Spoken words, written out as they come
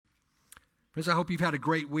Friends, I hope you've had a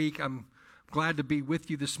great week. I'm glad to be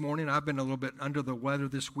with you this morning. I've been a little bit under the weather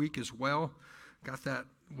this week as well. Got that,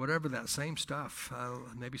 whatever, that same stuff.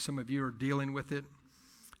 Maybe some of you are dealing with it.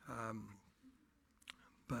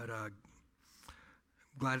 But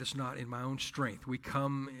glad it's not in my own strength. We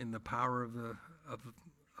come in the power of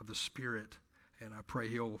the Spirit, and I pray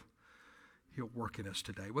He'll work in us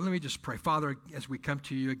today. Well, let me just pray. Father, as we come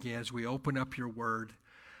to you again, as we open up your word,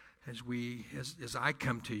 as I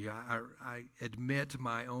come to you, I admit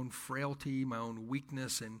my own frailty, my own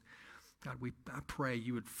weakness, and God, I pray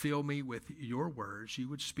you would fill me with your words. You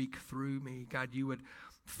would speak through me. God, you would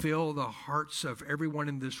fill the hearts of everyone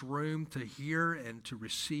in this room to hear and to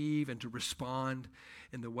receive and to respond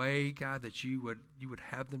in the way, God, that you would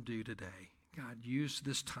have them do today. God, use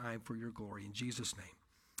this time for your glory. In Jesus' name,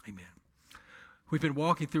 amen. We've been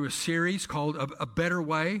walking through a series called A Better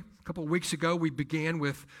Way. A couple of weeks ago, we began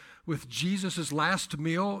with Jesus' last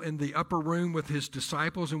meal in the upper room with his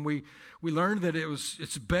disciples, and we learned that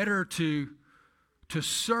it's better to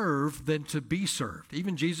serve than to be served.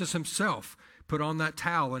 Even Jesus himself put on that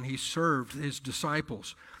towel and he served his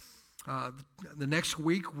disciples. The next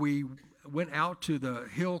week, we went out to the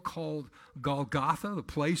hill called Golgotha, the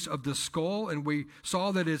place of the skull, and we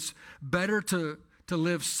saw that it's better to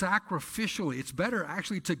live sacrificially. It's better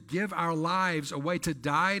actually to give our lives away, to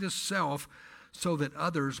die to self so that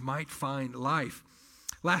others might find life.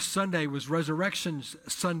 Last Sunday was Resurrection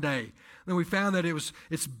Sunday. And we found that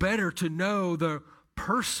it's better to know the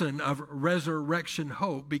person of resurrection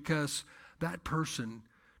hope because that person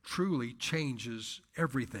truly changes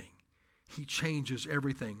everything. He changes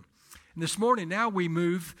everything. And this morning, now we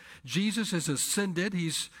move. Jesus has ascended.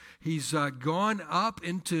 He's gone up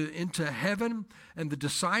into heaven, and the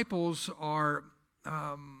disciples are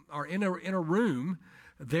in a room.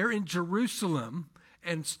 They're in Jerusalem,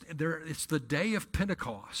 and it's the day of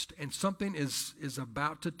Pentecost, and something is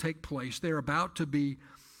about to take place. They're about to be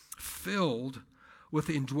filled with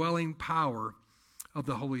the indwelling power of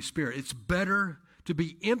the Holy Spirit. It's better to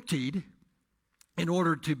be emptied in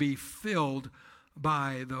order to be filled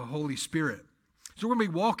by the Holy Spirit. So we're going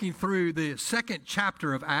to be walking through the second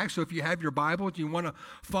chapter of Acts. So if you have your Bible, if you want to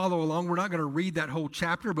follow along, we're not going to read that whole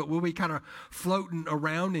chapter, but we'll be kind of floating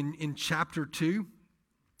around in chapter 2.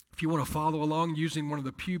 If you want to follow along using one of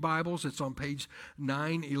the Pew Bibles, it's on page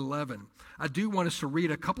 911. I do want us to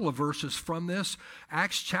read a couple of verses from this.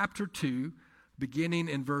 Acts chapter 2, beginning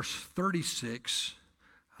in verse 36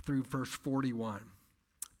 through verse 41.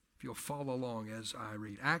 If you'll follow along as I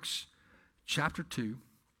read. Acts chapter 2,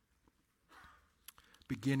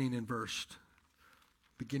 beginning in verse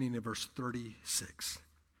 36.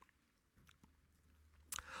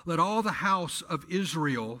 Let all the house of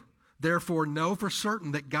Israel therefore know for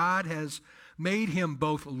certain that God has made him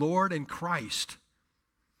both Lord and Christ,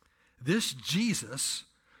 this Jesus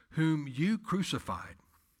whom you crucified.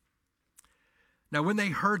 Now when they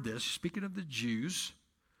heard this, speaking of the Jews,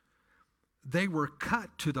 they were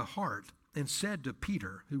cut to the heart and said to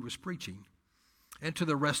Peter, who was preaching, and to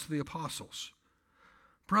the rest of the apostles,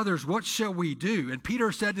 Brothers, what shall we do? And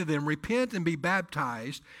Peter said to them, Repent and be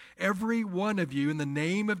baptized, every one of you, in the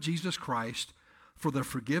name of Jesus Christ, for the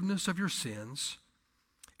forgiveness of your sins,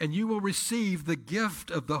 and you will receive the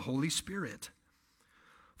gift of the Holy Spirit.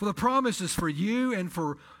 For the promise is for you and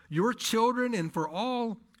for your children and for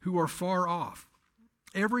all who are far off,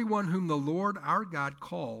 everyone whom the Lord our God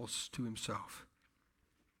calls to himself.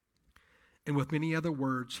 And with many other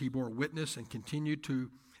words he bore witness and continued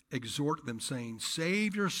to exhort them, saying,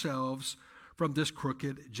 Save yourselves from this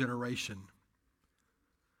crooked generation.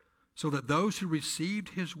 So that those who received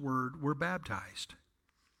his word were baptized.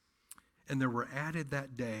 And there were added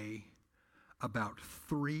that day about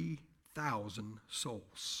 3,000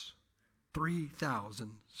 souls.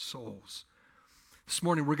 3,000 souls. This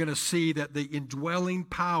morning we're going to see that the indwelling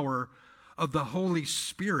power of the Holy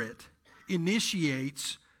Spirit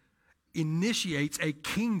initiates a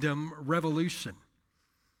kingdom revolution.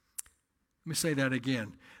 Let me say that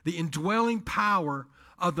again. The indwelling power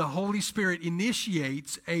of the Holy Spirit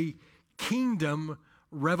initiates a kingdom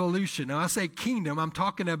revolution. Now, I say kingdom, I'm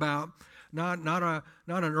talking about not an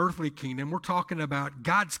earthly kingdom. We're talking about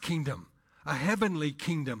God's kingdom, a heavenly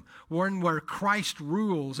kingdom, one where Christ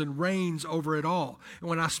rules and reigns over it all. And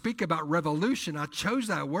when I speak about revolution, I chose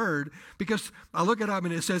that word because I look it up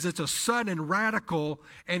and it says it's a sudden, radical,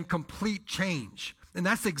 and complete change. And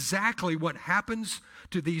that's exactly what happens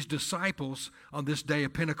to these disciples on this day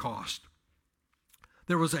of Pentecost.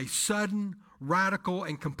 There was a sudden, radical,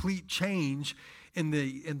 and complete change in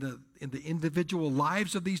the individual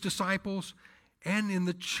lives of these disciples and in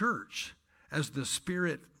the church as the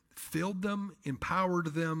Spirit filled them,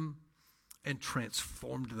 empowered them, and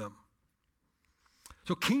transformed them.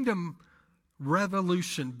 So kingdom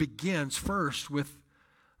revolution begins first with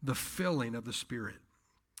the filling of the Spirit.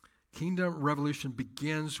 Kingdom revolution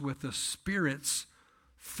begins with the Spirit's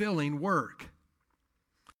filling work.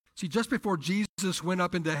 See, just before Jesus went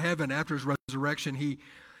up into heaven after his resurrection, he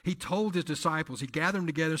told his disciples, he gathered them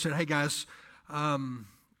together and said, hey guys, I'm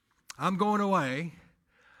going away,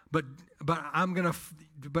 but I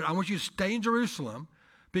want you to stay in Jerusalem,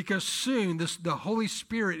 because soon the Holy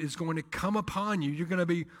Spirit is going to come upon you. You're going to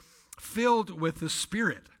be filled with the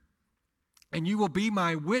Spirit, and you will be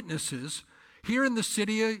my witnesses here in the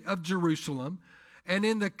city of Jerusalem, and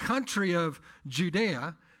in the country of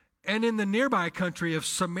Judea, and in the nearby country of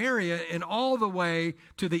Samaria, and all the way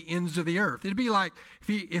to the ends of the earth. It'd be like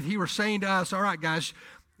if he were saying to us, all right, guys,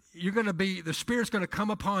 the Spirit's going to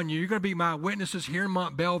come upon you. You're going to be my witnesses here in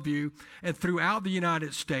Mont Belvieu and throughout the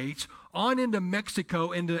United States, on into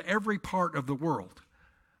Mexico, into every part of the world.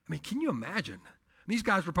 I mean, can you imagine? These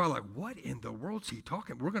guys were probably like, what in the world's he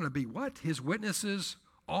talking? We're going to be what? His witnesses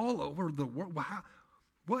all over the world? Wow.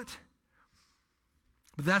 What?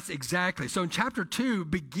 But that's exactly. So in chapter 2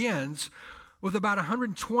 begins with about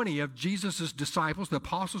 120 of Jesus' disciples. The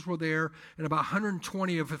apostles were there, and about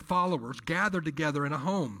 120 of his followers gathered together in a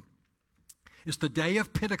home. It's the day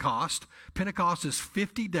of Pentecost. Pentecost is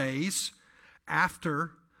 50 days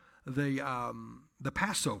after the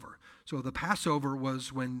Passover. So the Passover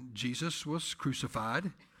was when Jesus was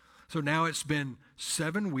crucified. So now it's been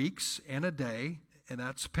 7 weeks and a day, and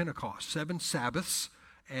that's Pentecost. 7 Sabbaths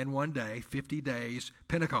and 1 day, 50 days,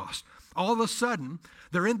 Pentecost. All of a sudden,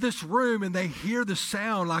 they're in this room and they hear the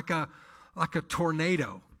sound like a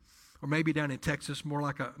tornado, or maybe down in Texas, more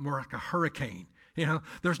like a hurricane. You know,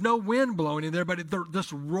 there's no wind blowing in there, but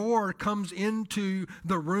this roar comes into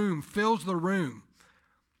the room, fills the room.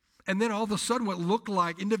 And then all of a sudden, what looked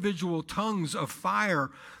like individual tongues of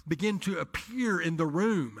fire begin to appear in the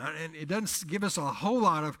room. And it doesn't give us a whole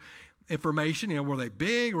lot of information. You know, were they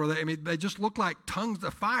big? They just look like tongues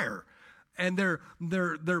of fire. And they're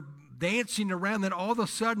dancing around. Then all of a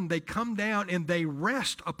sudden, they come down and they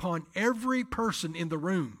rest upon every person in the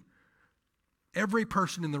room. Every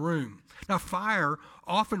person in the room. Now, fire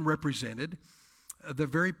often represented the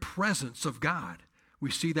very presence of God.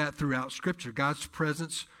 We see that throughout Scripture. God's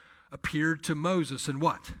presence appeared to Moses in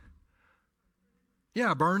what?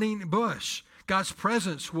 Yeah, a burning bush. God's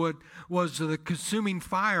presence was the consuming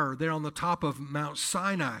fire there on the top of Mount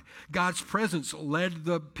Sinai. God's presence led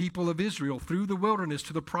the people of Israel through the wilderness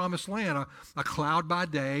to the promised land, a cloud by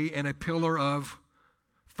day and a pillar of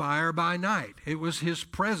fire by night. It was his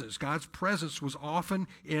presence. God's presence was often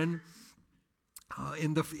in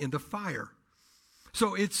the fire.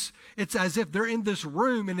 So it's as if they're in this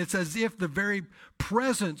room, and it's as if the very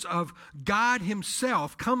presence of God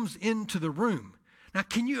himself comes into the room. Now,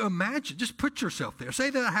 can you imagine? Just put yourself there. Say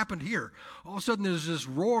that happened here. All of a sudden, there's this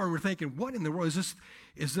roar, and we're thinking, what in the world is this?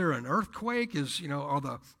 Is there an earthquake? Are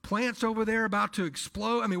the plants over there about to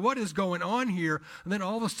explode? I mean, what is going on here? And then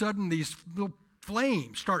all of a sudden, these little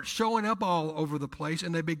flames start showing up all over the place,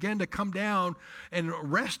 and they begin to come down and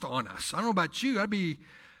rest on us. I don't know about you. I'd be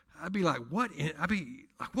like, what?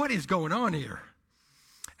 What is going on here?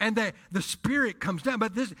 And the Spirit comes down,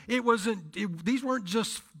 but these weren't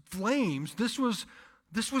just flames. This was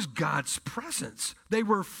God's presence. They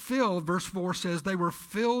were filled, verse 4 says, they were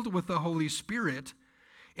filled with the Holy Spirit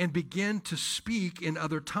and began to speak in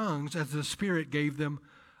other tongues as the Spirit gave them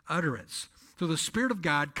utterance. So the Spirit of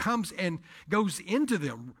God comes and goes into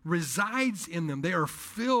them, resides in them. They are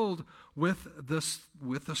filled with the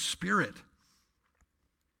Spirit.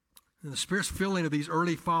 And the Spirit's filling of these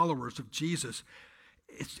early followers of Jesus,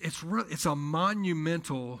 it's a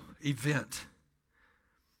monumental event.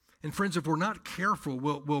 And friends, if we're not careful,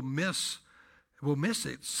 we'll miss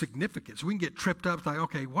its significance. We can get tripped up like,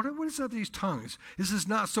 okay, what is up these tongues? This is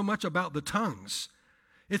not so much about the tongues.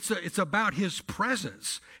 It's about his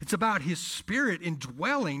presence. It's about his Spirit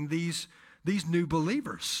indwelling these new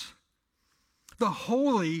believers. The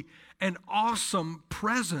holy and awesome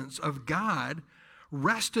presence of God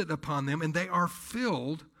rested upon them, and they are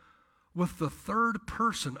filled with the third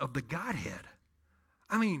person of the Godhead.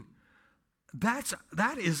 I mean, that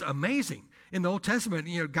is amazing. In the Old Testament,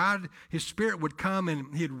 God, his Spirit would come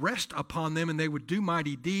and he'd rest upon them, and they would do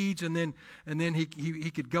mighty deeds, and then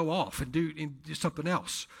he could go off and do something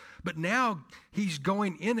else. But now he's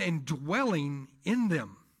going in and dwelling in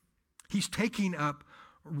them. He's taking up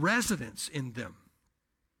residence in them.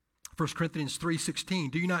 1 Corinthians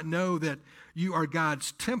 3:16, do you not know that you are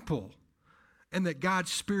God's temple and that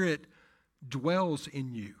God's Spirit dwells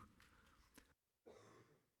in you?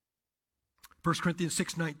 1 Corinthians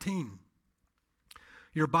 6:19,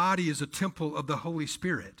 Your body is a temple of the Holy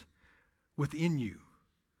Spirit within you,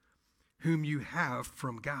 whom you have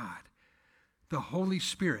from God. The Holy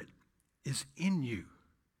Spirit is in you,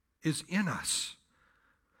 is in us.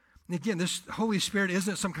 And again, this Holy Spirit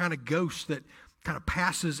isn't some kind of ghost that kind of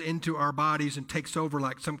passes into our bodies and takes over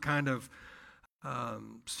like some kind of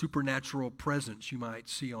supernatural presence you might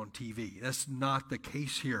see on TV. That's not the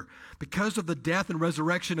case here. Because of the death and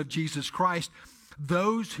resurrection of Jesus Christ,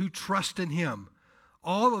 those who trust in him,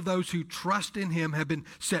 all of those who trust in him have been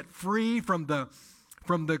set free from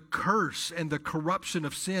the curse and the corruption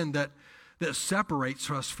of sin that separates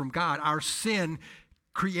us from God. Our sin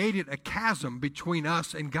created a chasm between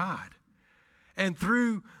us and God. And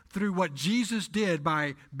through what Jesus did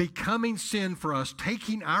by becoming sin for us,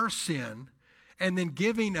 taking our sin and then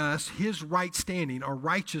giving us his right standing or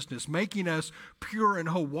righteousness, making us pure and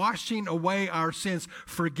whole, washing away our sins,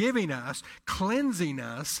 forgiving us, cleansing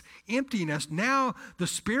us, emptying us. Now the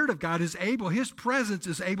Spirit of God is able, his presence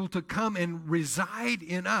is able to come and reside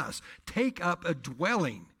in us, take up a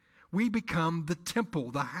dwelling. We become the temple,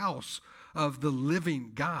 the house of the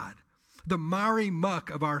living God. The miry muck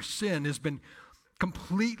of our sin has been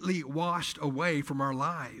completely washed away from our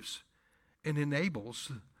lives and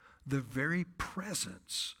enables the very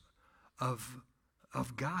presence of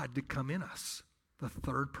God to come in us, the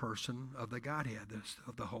third person of the Godhead,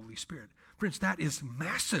 of the Holy Spirit. Friends, that is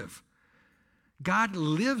massive. God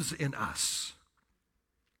lives in us.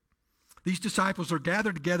 These disciples are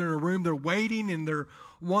gathered together in a room. They're waiting and they're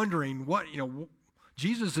wondering,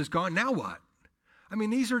 Jesus is gone. Now what? I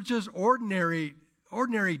mean, these are just ordinary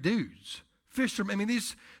dudes, fishermen. I mean,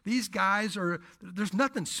 these guys there's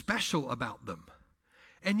nothing special about them.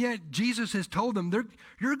 And yet Jesus has told them,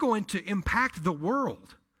 you're going to impact the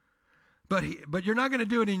world. But you're not going to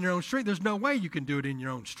do it in your own strength. There's no way you can do it in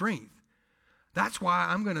your own strength. That's why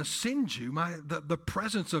I'm going to send you the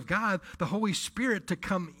presence of God, the Holy Spirit, to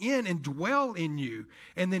come in and dwell in you.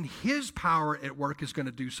 And then his power at work is going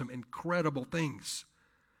to do some incredible things.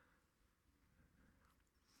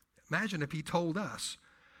 Imagine if he told us.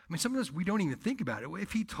 I mean, sometimes we don't even think about it.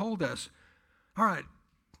 If he told us, all right,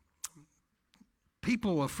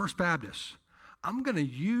 people of First Baptist, I'm going to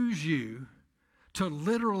use you to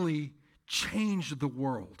literally change the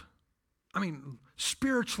world. I mean,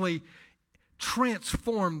 spiritually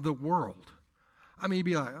transform the world. I mean, you'd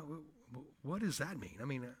be like, what does that mean? I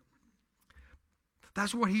mean,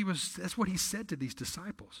 that's what he said to these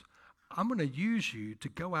disciples. I'm going to use you to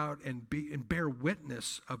go out and bear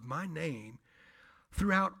witness of my name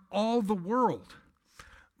throughout all the world.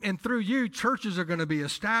 And through you, churches are going to be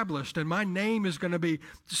established, and my name is going to be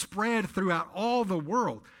spread throughout all the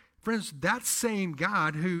world. Friends, that same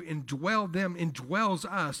God who indwelled them indwells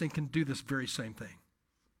us and can do this very same thing.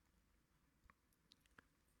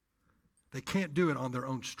 They can't do it on their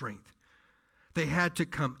own strength. They had to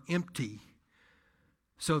come empty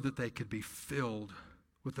so that they could be filled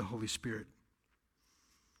with the Holy Spirit.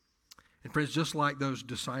 And friends, just like those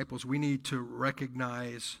disciples, we need to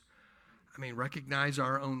recognize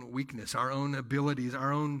our own weakness, our own abilities,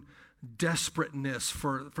 our own desperateness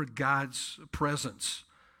for God's presence.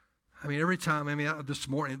 I mean, every time, this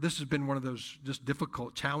morning, this has been one of those just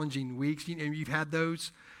difficult, challenging weeks. You've had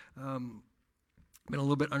those. Been a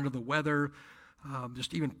little bit under the weather.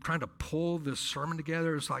 Just even trying to pull this sermon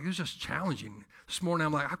together. It's just challenging. This morning,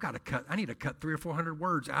 I'm like, I need to cut 300 or 400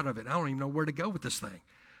 words out of it. I don't even know where to go with this thing.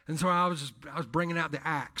 And so I was bringing out the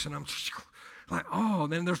axe, and I'm like,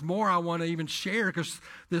 then there's more I want to even share because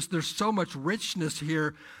there's so much richness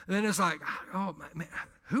here. And then it's like, man,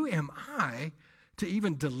 who am I to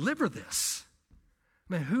even deliver this?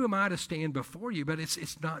 Man, who am I to stand before you? But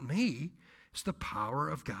it's not me. It's the power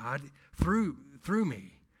of God through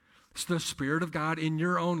me. It's the Spirit of God in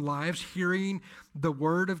your own lives, hearing the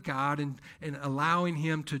Word of God and allowing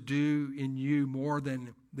Him to do in you more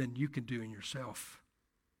than you can do in yourself.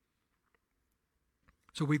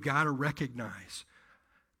 So we've got to recognize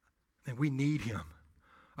that we need Him.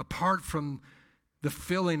 Apart from the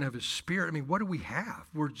filling of His Spirit, what do we have?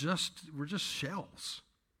 We're just shells.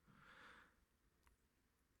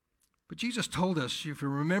 But Jesus told us, if you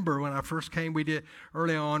remember, when I first came, we did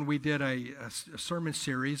a sermon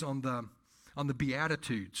series on the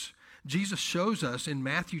Beatitudes. Jesus shows us in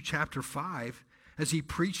Matthew chapter 5, as He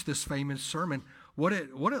preached this famous sermon, what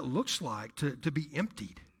it looks like to be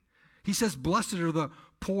emptied. He says, blessed are the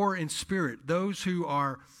poor in spirit, those who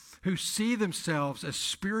see themselves as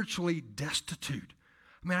spiritually destitute.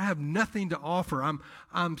 I have nothing to offer.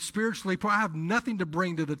 I'm spiritually poor. I have nothing to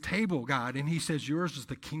bring to the table, God. And He says, yours is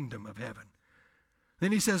the kingdom of heaven.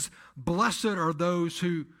 Then He says, blessed are those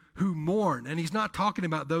who who mourn. And he's not talking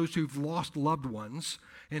about those who've lost loved ones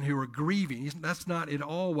and who are grieving. That's not at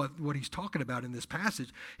all what he's talking about in this passage.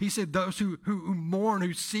 He said those who mourn,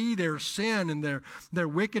 who see their sin and their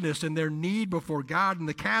wickedness and their need before God and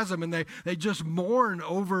the chasm, and they just mourn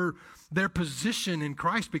over their position in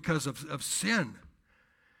Christ because of sin.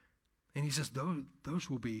 And he says those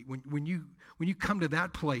will be, when you come to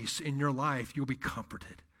that place in your life, you'll be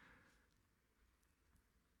comforted.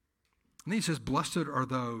 And then he says, blessed are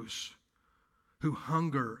those who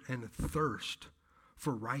hunger and thirst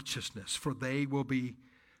for righteousness, for they will be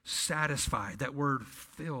satisfied. That word,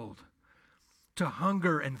 filled. To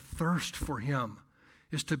hunger and thirst for him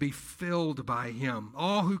is to be filled by him.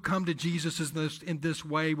 All who come to Jesus in this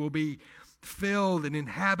way will be filled and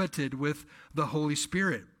inhabited with the Holy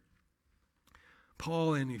Spirit.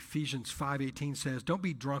 Paul in Ephesians 5:18 says, don't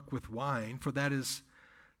be drunk with wine, for that's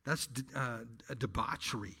a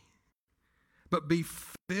debauchery. But be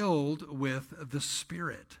filled with the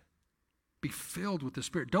Spirit. Be filled with the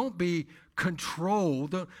Spirit. Don't be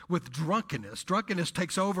controlled with drunkenness. Drunkenness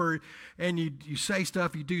takes over and you say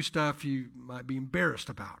stuff, you do stuff you might be embarrassed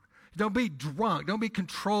about. Don't be drunk. Don't be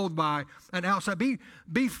controlled by an outside.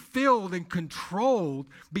 Be filled and controlled.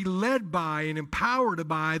 Be led by and empowered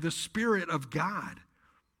by the Spirit of God.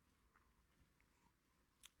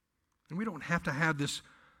 And we don't have to have this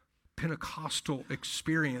Pentecostal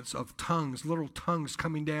experience of tongues, little tongues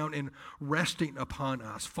coming down and resting upon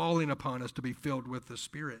us, falling upon us to be filled with the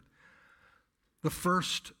Spirit. The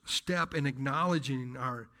first step in acknowledging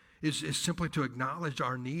is simply to acknowledge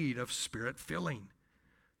our need of Spirit filling.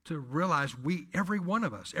 To realize every one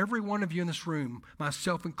of us, every one of you in this room,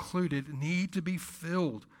 myself included, need to be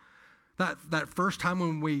filled. That first time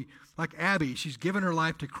when like Abby, she's given her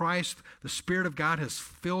life to Christ, the Spirit of God has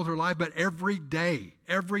filled her life, but every day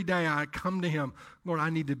I come to him, Lord, I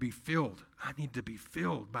need to be filled. I need to be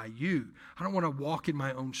filled by you. I don't want to walk in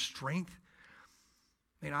my own strength.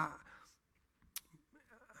 I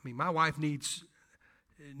mean, my wife needs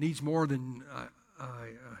more than a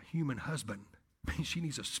human husband. I mean, she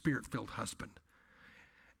needs a Spirit-filled husband.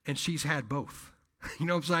 And she's had both. You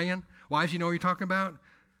know what I'm saying? Wives, you know what you're talking about?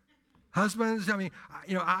 Husbands, I mean,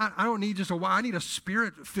 I don't need just a wife. I need a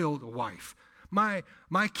Spirit-filled wife. My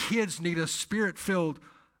kids need a Spirit-filled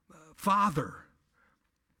father.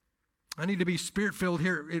 I need to be Spirit-filled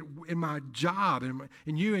here in my job,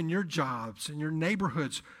 in you and your jobs, in your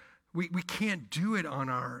neighborhoods. We can't do it on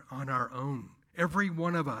our own. Every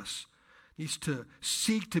one of us needs to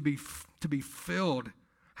seek to be filled,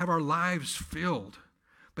 have our lives filled.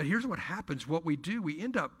 But here's what happens. What we do, we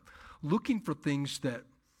end up looking for things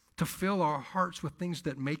to fill our hearts with things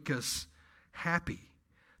that make us happy,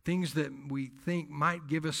 things that we think might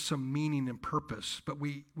give us some meaning and purpose, but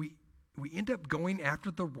we end up going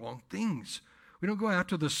after the wrong things. We don't go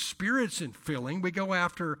after the Spirit's in filling, we go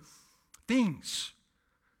after things.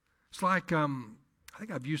 It's like, I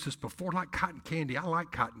think I've used this before, like cotton candy. I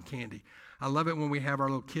like cotton candy. I love it when we have our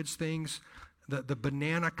little kids' things. The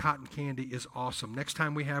banana cotton candy is awesome. Next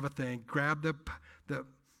time we have a thing, grab that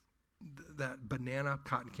banana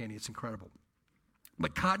cotton candy. It's incredible.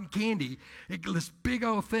 But cotton candy, this big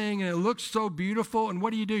old thing, and it looks so beautiful. And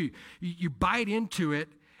what do? You bite into it,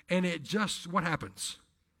 and it just, what happens?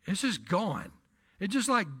 It's just gone. It just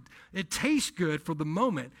like, it tastes good for the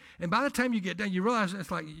moment. And by the time you get done, you realize it's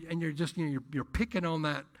like, and you're just, you're picking on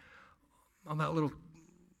that little,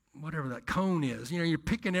 whatever that cone is. You're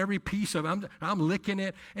picking every piece of it. I'm licking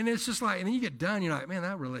it. And it's just like, and then you get done, you're like, man,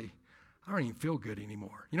 I don't even feel good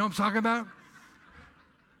anymore. You know what I'm talking about?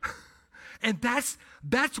 And that's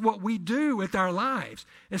what we do with our lives.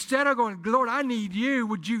 Instead of going, Lord, I need you.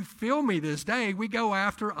 Would you fill me this day? We go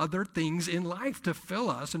after other things in life to fill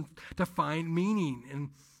us and to find meaning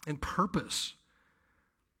and purpose.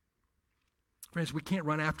 Friends, we can't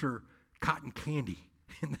run after cotton candy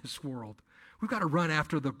in this world. We've got to run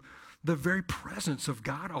after the very presence of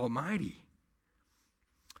God Almighty.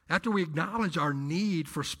 After we acknowledge our need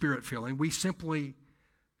for Spirit filling, we simply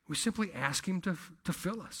ask him to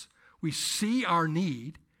fill us. We see our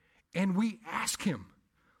need and we ask him,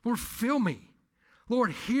 Lord, fill me.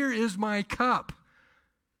 Lord, here is my cup,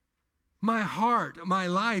 my heart, my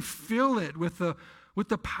life. Fill it with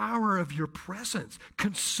the power of your presence.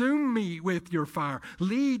 Consume me with your fire.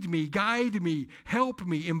 Lead me, guide me, help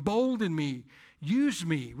me, embolden me. Use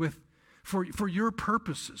me for your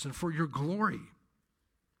purposes and for your glory.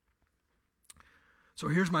 So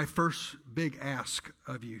here's my first big ask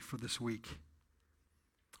of you for this week.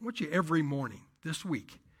 I want you every morning, this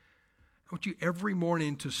week, I want you every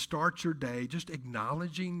morning to start your day just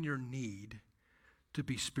acknowledging your need to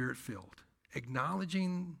be Spirit-filled.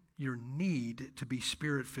 Acknowledging your need to be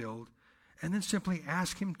Spirit-filled, and then simply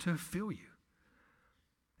ask him to fill you.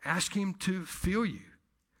 Ask him to fill you.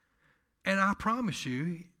 And I promise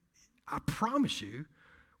you,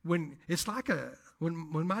 when it's like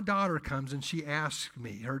when my daughter comes and she asks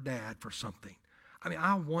me, her dad, for something, I mean,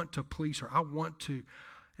 I want to please her. I want to,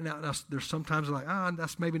 and there's sometimes like,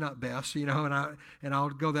 that's maybe not best, and I'll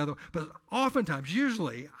go the other way. But oftentimes,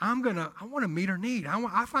 usually, I want to meet her need.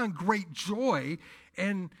 I find great joy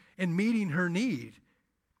in meeting her need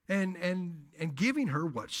and giving her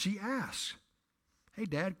what she asks. Hey,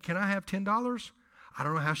 Dad, can I have $10? I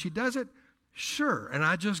don't know how she does it. Sure, and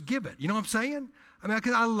I just give it. You know what I'm saying? I mean,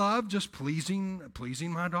 because I love just pleasing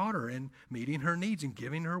my daughter and meeting her needs and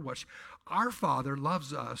giving her what our Father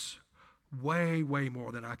loves us way, way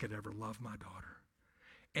more than I could ever love my daughter.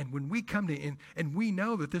 And when we come to, and we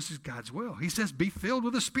know that this is God's will, he says, be filled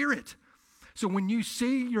with the Spirit. So when you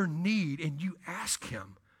see your need and you ask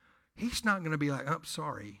him, he's not going to be like, I'm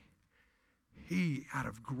sorry. He, out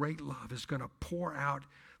of great love, is going to pour out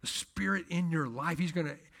the Spirit in your life. He's going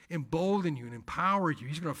to embolden you and empower you.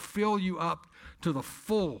 He's going to fill you up to the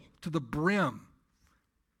full, to the brim.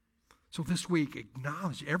 So this week,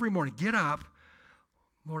 acknowledge every morning, get up.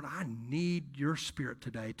 Lord, I need your Spirit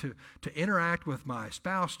today to interact with my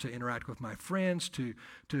spouse, to interact with my friends, to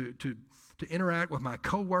interact with my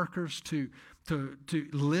coworkers, to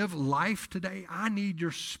live life today. I need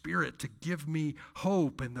your Spirit to give me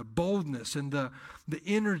hope and the boldness and the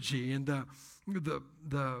energy and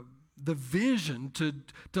the vision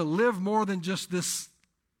to live more than just this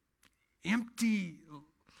empty,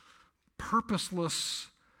 purposeless,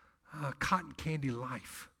 cotton candy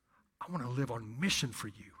life. I want to live on mission for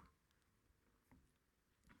you.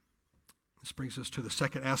 This brings us to the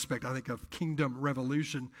second aspect, I think, of kingdom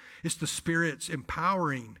revolution. It's the Spirit's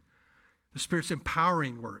empowering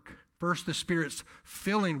work. First, the Spirit's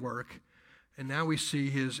filling work, and now we see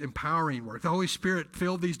his empowering work. The Holy Spirit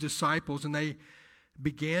filled these disciples, and they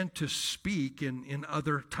began to speak in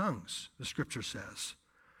other tongues, the Scripture says.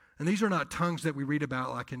 And these are not tongues that we read about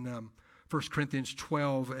like in 1 Corinthians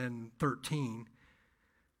 12 and 13.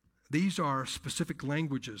 These are specific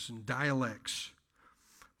languages and dialects.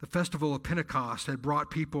 The festival of Pentecost had brought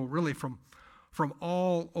people really from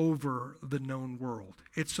all over the known world.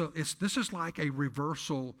 This is like a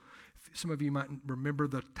reversal. Some of you might remember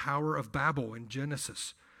the Tower of Babel in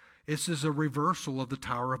Genesis. This is a reversal of the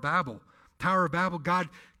Tower of Babel. Tower of Babel, God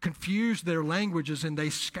confused their languages and they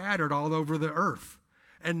scattered all over the earth.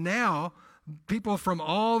 And now people from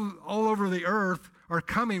all over the earth are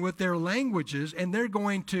coming with their languages, and they're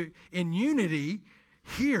going to, in unity,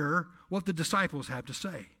 hear what the disciples have to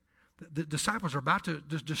say. The disciples are about to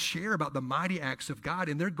just share about the mighty acts of God,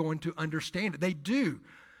 and they're going to understand it. They do.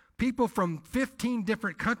 People from 15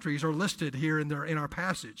 different countries are listed here in our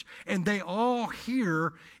passage, and they all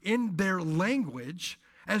hear in their language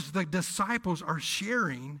as the disciples are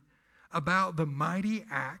sharing about the mighty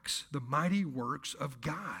acts, the mighty works of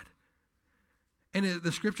God. And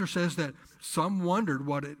the Scripture says that some wondered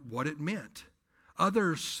what it meant.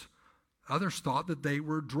 Others thought that they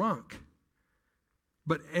were drunk.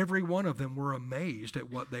 But every one of them were amazed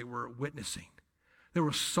at what they were witnessing. There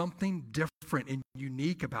was something different and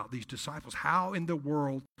unique about these disciples. How in the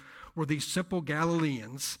world were these simple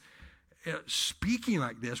Galileans speaking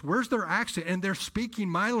like this? Where's their accent? And they're speaking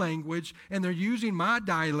my language, and they're using my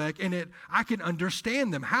dialect, and I can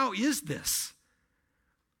understand them. How is this?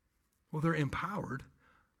 Well, they're empowered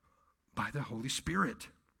by the Holy Spirit.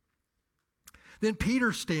 Then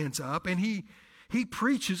Peter stands up and he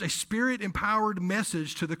preaches a Spirit-empowered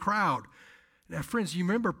message to the crowd. Now, friends, you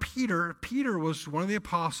remember Peter? Peter was one of the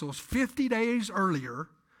apostles. 50 days earlier,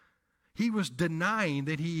 he was denying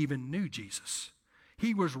that he even knew Jesus.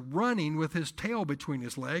 He was running with his tail between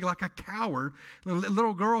his legs like a coward. The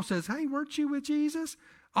little girl says, "Hey, weren't you with Jesus?"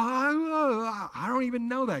 "Oh, I don't even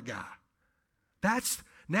know that guy."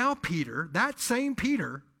 Now Peter, that same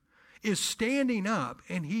Peter, is standing up,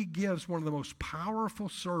 and he gives one of the most powerful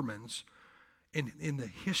sermons in the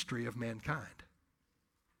history of mankind.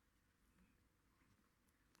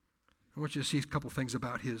 I want you to see a couple things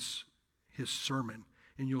about his sermon,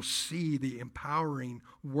 and you'll see the empowering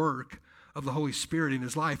work of the Holy Spirit in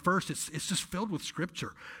his life. First, it's just filled with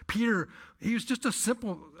Scripture. Peter, he was just a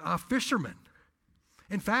simple fisherman.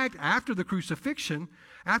 In fact, after the crucifixion,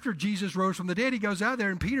 after Jesus rose from the dead, he goes out there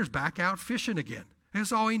and Peter's back out fishing again.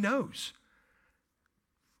 That's all he knows.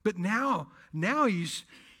 But now he's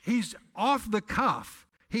off the cuff.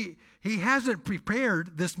 He hasn't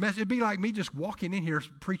prepared this message. It'd be like me just walking in here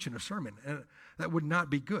preaching a sermon. And that would not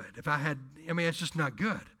be good. It's just not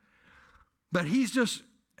good. But he's just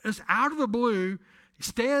out of the blue.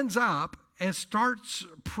 stands up and starts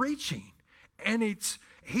preaching. And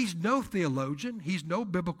he's no theologian, he's no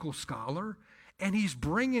biblical scholar, and he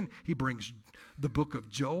brings the book of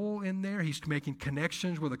Joel in there. He's making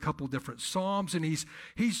connections with a couple different Psalms, and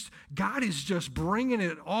God is just bringing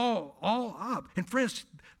it all up. And friends,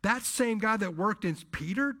 that same God that worked in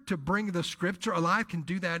Peter to bring the scripture alive can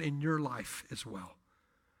do that in your life as well.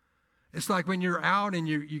 It's like when you're out and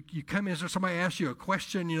you come in, so somebody asks you a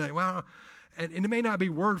question, and you're like, well, and it may not be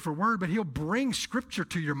word for word, but he'll bring scripture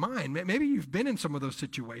to your mind. Maybe you've been in some of those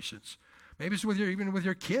situations. Maybe it's even with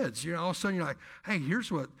your kids. All of a sudden you're like, hey,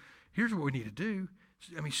 here's what we need to do.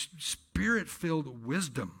 I mean, spirit-filled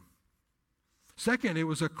wisdom. Second, it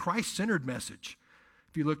was a Christ-centered message.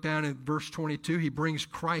 If you look down at verse 22, he brings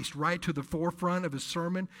Christ right to the forefront of his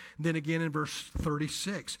sermon. And then again in verse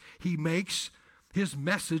 36, he makes his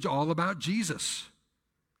message all about Jesus.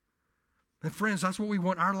 And friends, that's what we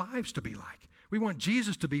want our lives to be like. We want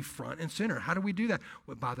Jesus to be front and center. How do we do that?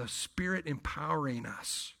 Well, by the Spirit empowering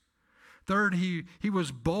us. Third, he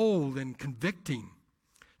was bold and convicting.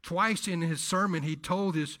 Twice in his sermon, he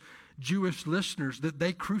told his Jewish listeners that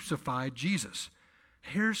they crucified Jesus.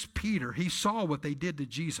 Here's Peter. He saw what they did to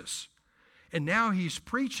Jesus. And now he's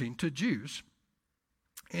preaching to Jews.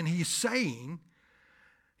 And he's saying,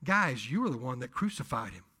 guys, you were the one that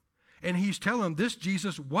crucified him. And he's telling them this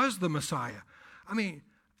Jesus was the Messiah. I mean,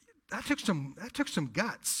 that took some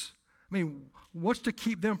guts. I mean, what's to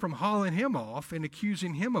keep them from hauling him off and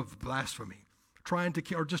accusing him of blasphemy, trying to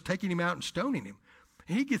kill, or just taking him out and stoning him?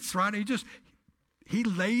 And he gets right, he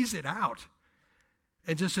lays it out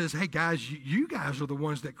and just says, hey guys, you guys are the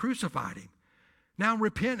ones that crucified him. Now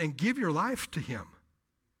repent and give your life to him.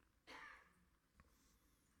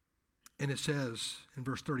 And it says in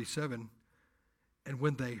verse 37, and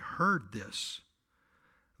when they heard this,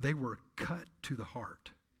 they were cut to the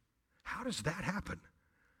heart. How does that happen?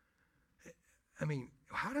 I mean,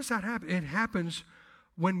 how does that happen? It happens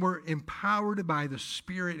when we're empowered by the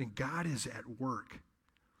Spirit and God is at work.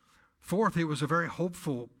 Fourth, it was a very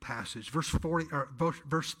hopeful passage. Verse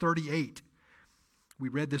 38. We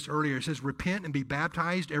read this earlier. It says, repent and be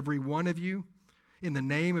baptized, every one of you, in the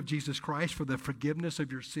name of Jesus Christ for the forgiveness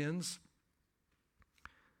of your sins.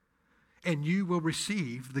 And you will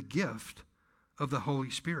receive the gift of the Holy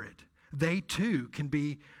Spirit. They too can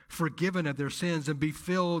be forgiven of their sins and be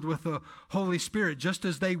filled with the Holy Spirit, just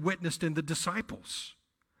as they witnessed in the disciples.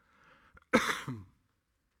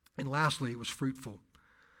 And lastly, it was fruitful.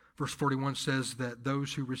 Verse 41 says that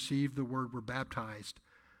those who received the word were baptized.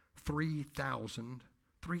 3,000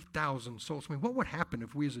 souls. I mean, what would happen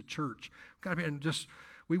if we as a church,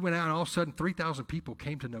 we went out and all of a sudden 3,000 people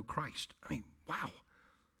came to know Christ? I mean, wow.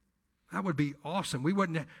 That would be awesome. We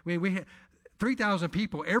had 3,000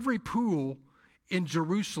 people. Every pool in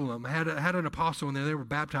Jerusalem had an apostle in there. They were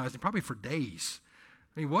baptized, and probably for days.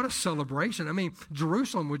 I mean, what a celebration. I mean,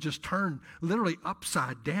 Jerusalem would just turn literally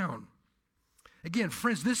upside down. Again,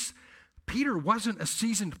 friends, Peter wasn't a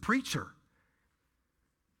seasoned preacher.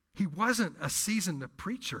 He wasn't a seasoned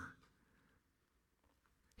preacher.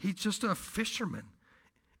 He's just a fisherman,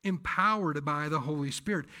 empowered by the Holy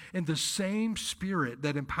Spirit. And the same Spirit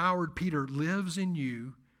that empowered Peter lives in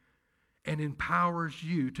you and empowers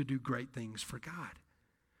you to do great things for God.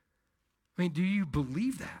 I mean, do you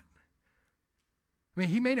believe that? I mean,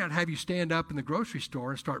 he may not have you stand up in the grocery store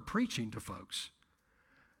and start preaching to folks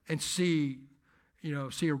and see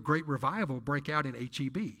a great revival break out in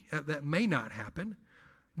HEB. That may not happen,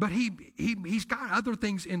 but he's got other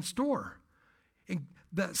things in store. And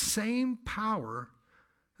that same power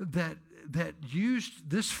that used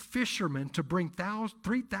this fisherman to bring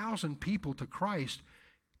 3,000 people to Christ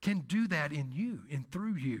can do that in you and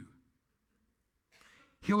through you.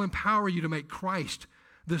 He'll empower you to make Christ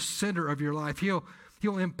the center of your life. He'll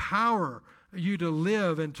empower you to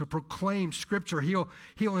live and to proclaim Scripture. He'll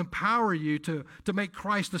empower you to make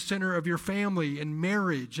Christ the center of your family and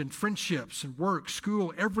marriage and friendships and work,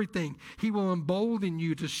 school, everything. He will embolden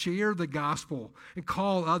you to share the gospel and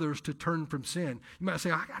call others to turn from sin. You might say,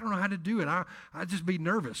 I don't know how to do it. I'd just be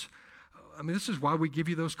nervous. I mean, this is why we give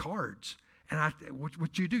you those cards. And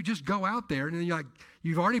what you do, just go out there, and then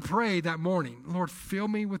you've already prayed that morning, Lord, fill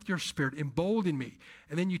me with your Spirit, embolden me.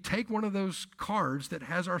 And then you take one of those cards that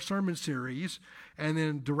has our sermon series and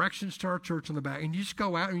then directions to our church on the back, and you just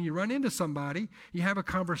go out and you run into somebody, you have a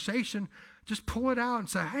conversation, just pull it out and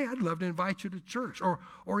say, hey, I'd love to invite you to church.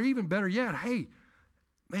 Or even better yet, hey,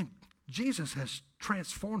 man, Jesus has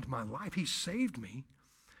transformed my life. He saved me,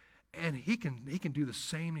 and he can do the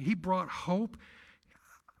same. He brought hope.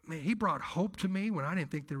 Man, he brought hope to me when I didn't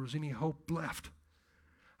think there was any hope left.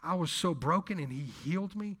 I was so broken, and he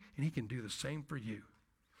healed me, and he can do the same for you.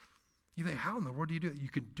 You think, how in the world do you do it? You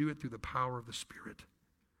can do it through the power of the Spirit.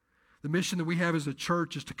 The mission that we have as a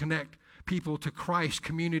church is to connect people to Christ,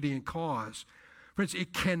 community, and cause. Friends,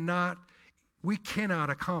 we cannot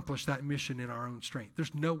accomplish that mission in our own strength.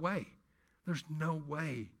 There's no way. There's no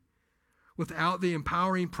way. Without the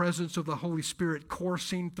empowering presence of the Holy Spirit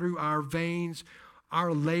coursing through our veins,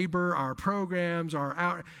 our labor, our programs,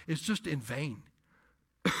 it's just in vain.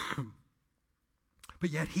 But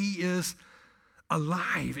yet He is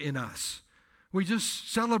alive in us. We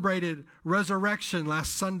just celebrated resurrection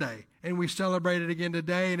last Sunday, and we celebrate it again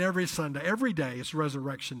today and every Sunday. Every day is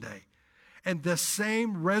Resurrection Day. And the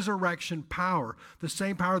same resurrection power, the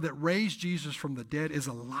same power that raised Jesus from the dead is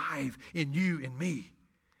alive in you and me.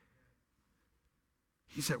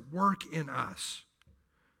 He's at work in us.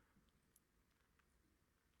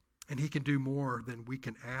 And He can do more than we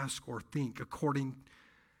can ask or think, according,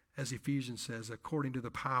 as Ephesians says, according to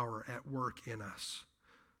the power at work in us.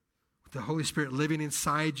 With the Holy Spirit living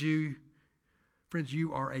inside you, friends,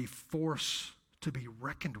 you are a force to be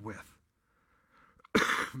reckoned with.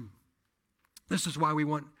 This is why we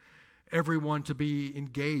want everyone to be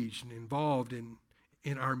engaged and involved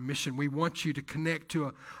in our mission. We want you to connect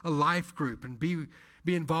to a life group and be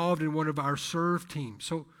involved in one of our serve teams.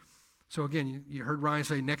 So again, you heard Ryan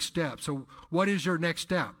say next step. So what is your next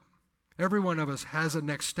step? Every one of us has a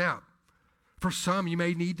next step. For some, you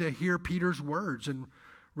may need to hear Peter's words and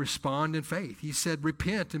respond in faith. He said,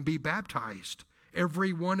 repent and be baptized,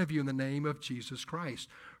 every one of you, in the name of Jesus Christ,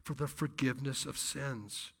 for the forgiveness of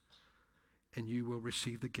sins. And you will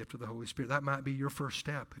receive the gift of the Holy Spirit. That might be your first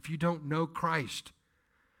step. If you don't know Christ,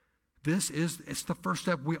 it's the first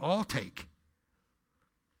step we all take.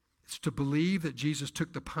 It's to believe that Jesus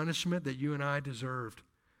took the punishment that you and I deserved.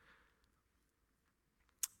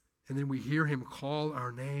 And then we hear Him call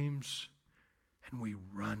our names and we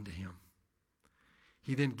run to Him.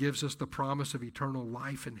 He then gives us the promise of eternal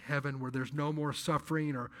life in heaven, where there's no more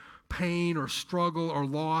suffering or pain or struggle or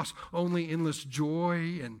loss, only endless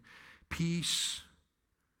joy and peace.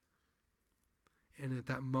 And at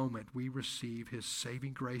that moment, we receive His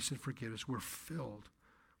saving grace and forgiveness. We're filled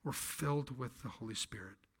with the Holy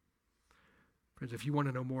Spirit. Friends, if you want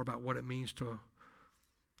to know more about what it means to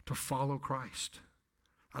follow Christ,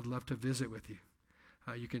 I'd love to visit with you.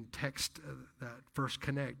 You can text that First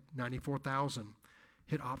Connect 94,000.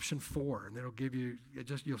 Hit option 4, and it'll give you,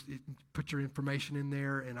 you'll put your information in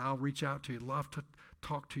there, and I'll reach out to you. Love to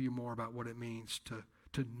talk to you more about what it means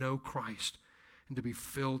to know Christ and to be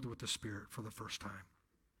filled with the Spirit for the first time.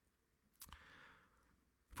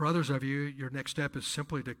 For others of you, your next step is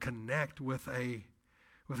simply to connect with a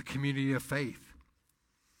community of faith.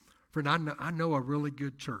 Friend, I know a really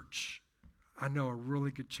good church. I know a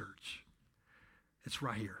really good church. It's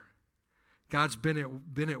right here. God's been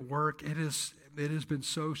at work. It has been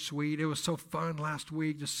so sweet. It was so fun last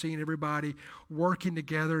week, just seeing everybody working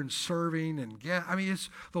together and serving. And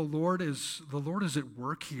the Lord is at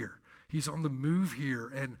work here. He's on the move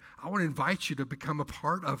here, and I want to invite you to become a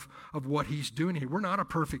part of what He's doing here. We're not a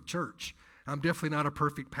perfect church. I'm definitely not a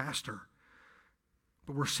perfect pastor,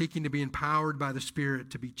 but we're seeking to be empowered by the Spirit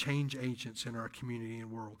to be change agents in our community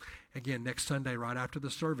and world. Again, next Sunday, right after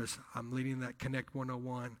the service, I'm leading that Connect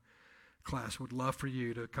 101 class. Would love for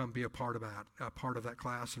you to come be a part of that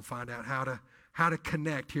class and find out how to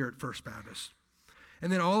connect here at First Baptist.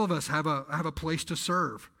 And then all of us have a place to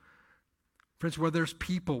serve. Friends, where there's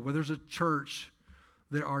people, where there's a church,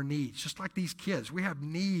 there are needs. Just like these kids, we have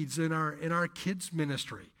needs in our kids'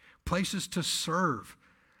 ministry, places to serve.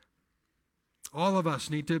 All of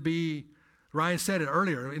us need to be, Ryan said it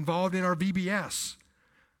earlier, involved in our VBS.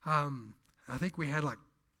 I think we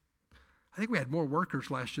had more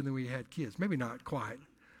workers last year than we had kids. Maybe not quite.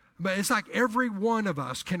 But it's like every one of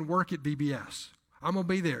us can work at VBS. I'm going to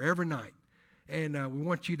be there every night. And we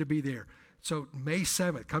want you to be there. So May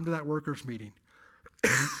 7th, come to that workers meeting.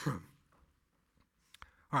 All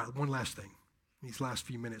right, one last thing. These last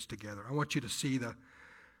few minutes together. I want you to see the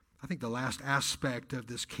last aspect of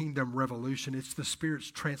this kingdom revolution. It's the Spirit's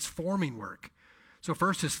transforming work. So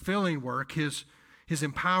first His filling work, His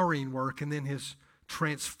empowering work, and then His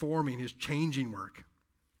transforming, His changing work.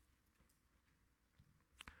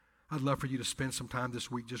 I'd love for you to spend some time this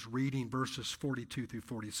week just reading verses 42 through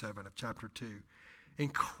 47 of chapter 2.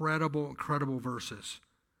 Incredible, incredible verses.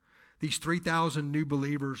 These 3,000 new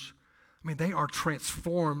believers, they are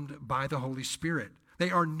transformed by the Holy Spirit. They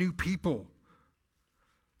are new people.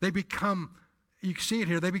 They become, you see it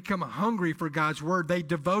here, they become hungry for God's word. They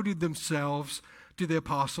devoted themselves to the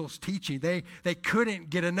apostles' teaching. They couldn't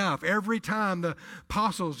get enough. Every time the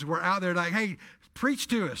apostles were out there like, hey, preach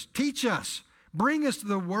to us, teach us, bring us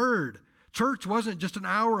the word, Church wasn't just an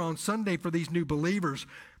hour on Sunday for these new believers.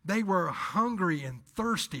 They were hungry and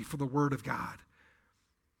thirsty for the Word of God.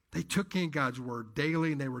 They took in God's Word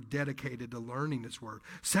daily, and they were dedicated to learning His Word.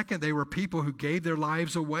 Second, they were people who gave their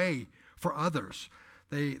lives away for others.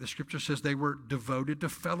 The Scripture says they were devoted to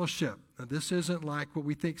fellowship. Now, this isn't like what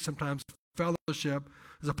we think sometimes fellowship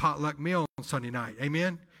is a potluck meal on Sunday night.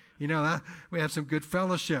 Amen? You know, that we have some good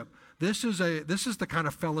fellowship. This is the kind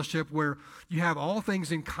of fellowship where you have all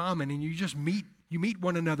things in common, and you just meet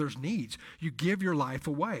one another's needs. You give your life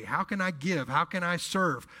away. How can I give? How can I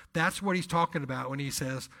serve? That's what he's talking about when he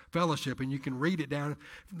says fellowship. And you can read it down,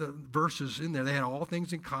 the verses in there. They had all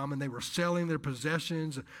things in common. They were selling their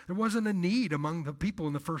possessions. There wasn't a need among the people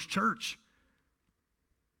in the first church.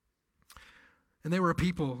 And they were a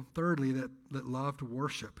people, thirdly, that loved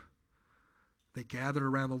worship. They gathered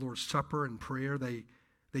around the Lord's Supper and prayer. They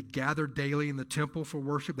gathered daily in the temple for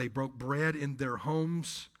worship. They broke bread in their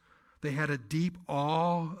homes. They had a deep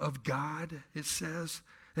awe of God, it says.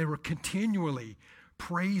 They were continually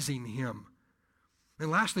praising Him. And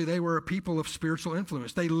lastly, they were a people of spiritual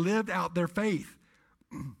influence. They lived out their faith.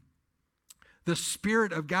 The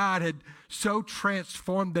Spirit of God had so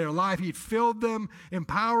transformed their life. He'd filled them,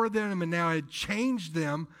 empowered them, and now had changed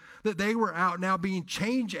them that they were out now being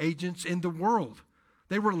change agents in the world.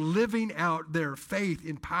 They were living out their faith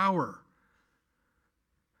in power.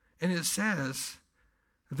 And it says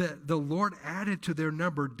that the Lord added to their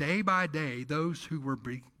number day by day those who were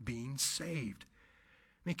being saved.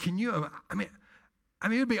 I mean,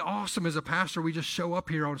 it'd be awesome as a pastor. We just show up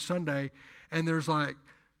here on Sunday and there's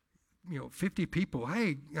 50 people.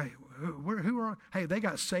 Hey, they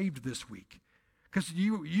got saved this week. Because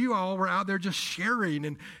you all were out there just sharing,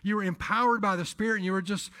 and you were empowered by the Spirit, and you were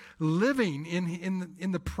just living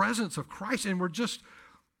in the presence of Christ, and were just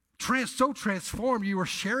so transformed. You were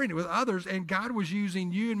sharing it with others, and God was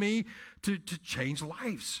using you and me to change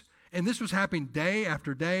lives. And this was happening day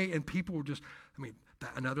after day, and people were just,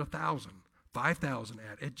 another 1,000, 5,000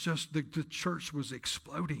 at it. Just the church was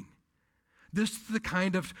exploding. This is the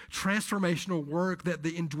kind of transformational work that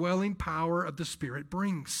the indwelling power of the Spirit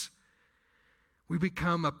brings. We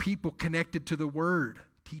become a people connected to the Word,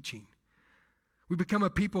 teaching. We become a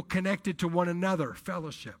people connected to one another,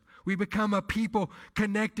 fellowship. We become a people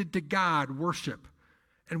connected to God, worship.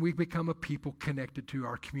 And we become a people connected to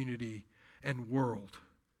our community and world,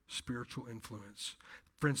 spiritual influence.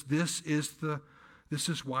 Friends, this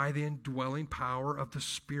is why the indwelling power of the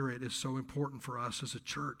Spirit is so important for us as a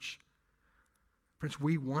church. Friends,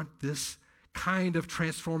 we want this kind of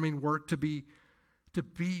transforming work to be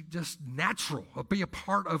just natural, be a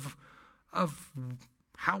part of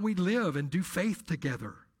how we live and do faith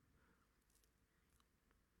together.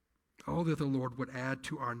 Oh, that the Lord would add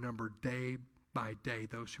to our number day by day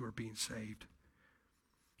those who are being saved.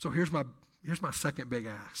 So here's my second big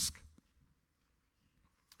ask.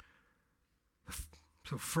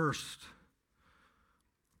 So first,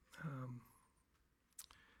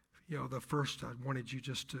 the first I wanted you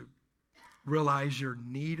just to realize your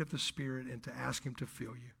need of the Spirit and to ask Him to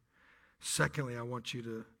fill you. Secondly, I want you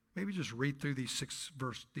to maybe just read through these six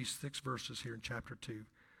verses here in chapter 2,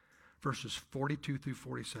 verses 42 through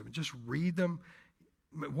 47. Just read them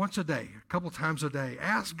once a day, a couple times a day.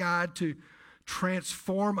 Ask God to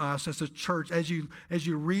transform us as a church as you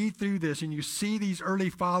read through this and you see these early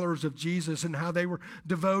followers of Jesus and how they were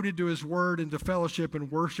devoted to His Word and to fellowship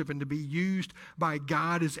and worship and to be used by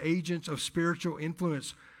God as agents of spiritual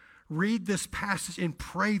influence. Read this passage and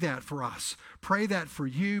pray that for us. Pray that for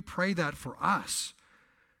you. Pray that for us.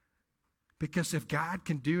 Because if God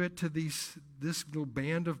can do it to this little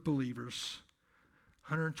band of believers,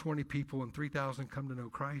 120 people and 3,000 come to know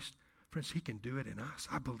Christ, friends, He can do it in us.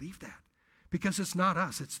 I believe that. Because it's not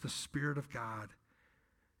us, it's the Spirit of God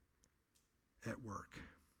at work.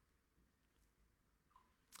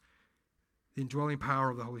 The indwelling power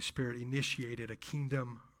of the Holy Spirit initiated a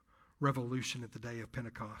kingdom revolution at the day of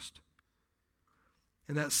Pentecost.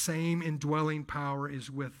 And that same indwelling power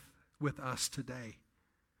is with us today.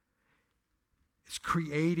 It's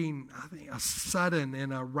creating, I think, a sudden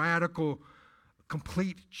and a radical,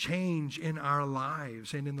 complete change in our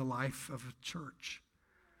lives and in the life of a church.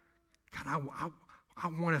 God, I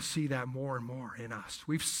want to see that more and more in us.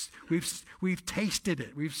 We've tasted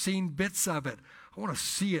it. We've seen bits of it. I want to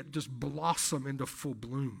see it just blossom into full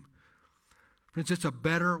bloom. Friends, it's a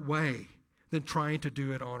better way than trying to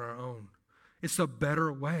do it on our own. It's a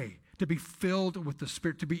better way to be filled with the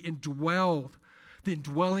Spirit, to be indwelled, the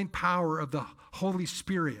indwelling power of the Holy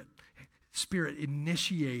Spirit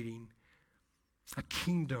initiating a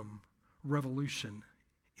kingdom revolution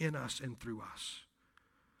in us and through us.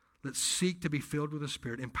 Let's seek to be filled with the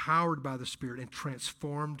Spirit, empowered by the Spirit, and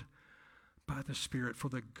transformed by the Spirit for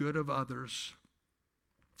the good of others,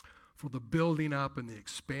 for the building up and the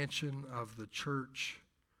expansion of the church,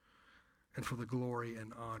 and for the glory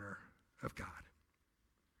and honor of God.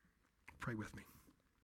 Pray with me.